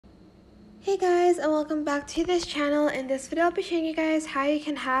Hey guys, and welcome back to this channel. In this video I'll be showing you guys how you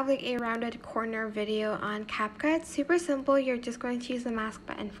can have like a rounded corner video on CapCut. Super simple. You're just going to use the mask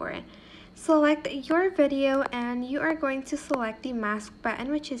button for it. Select your video and you are going to select the mask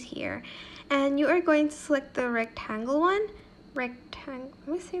button, which is here, and you are going to select the rectangle one. Am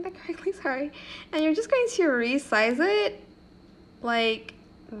I saying that correctly? Sorry. And you're just going to resize it like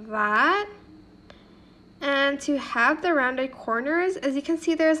that. And to have the rounded corners, as you can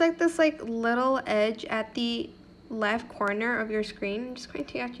see, there's like this little edge at the left corner of your screen. I'm just going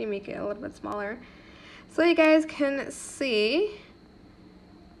to actually make it a little bit smaller so you guys can see.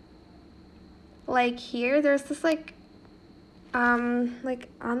 Like here, there's this like on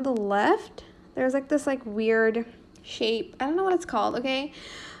the left, there's like this weird shape. I don't know what it's called, okay?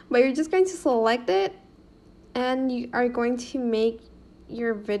 But you're just going to select it and you are going to make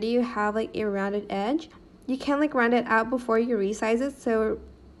your video have like a rounded edge. You can round it out before you resize it, so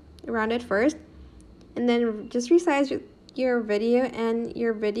round it first and then just resize your video and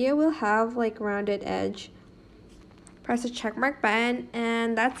your video will have rounded edge. Press the check mark button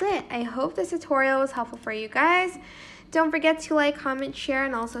and that's it. I hope this tutorial was helpful for you guys. Don't forget to like, comment, share,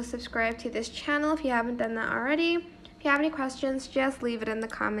 and also subscribe to this channel if you haven't done that already. If you have any questions, just leave it in the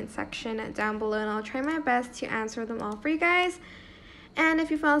comment section down below and I'll try my best to answer them all for you guys. And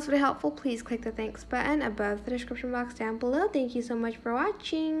if you found this video helpful, please click the thanks button above the description box down below. Thank you so much for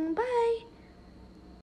watching. Bye!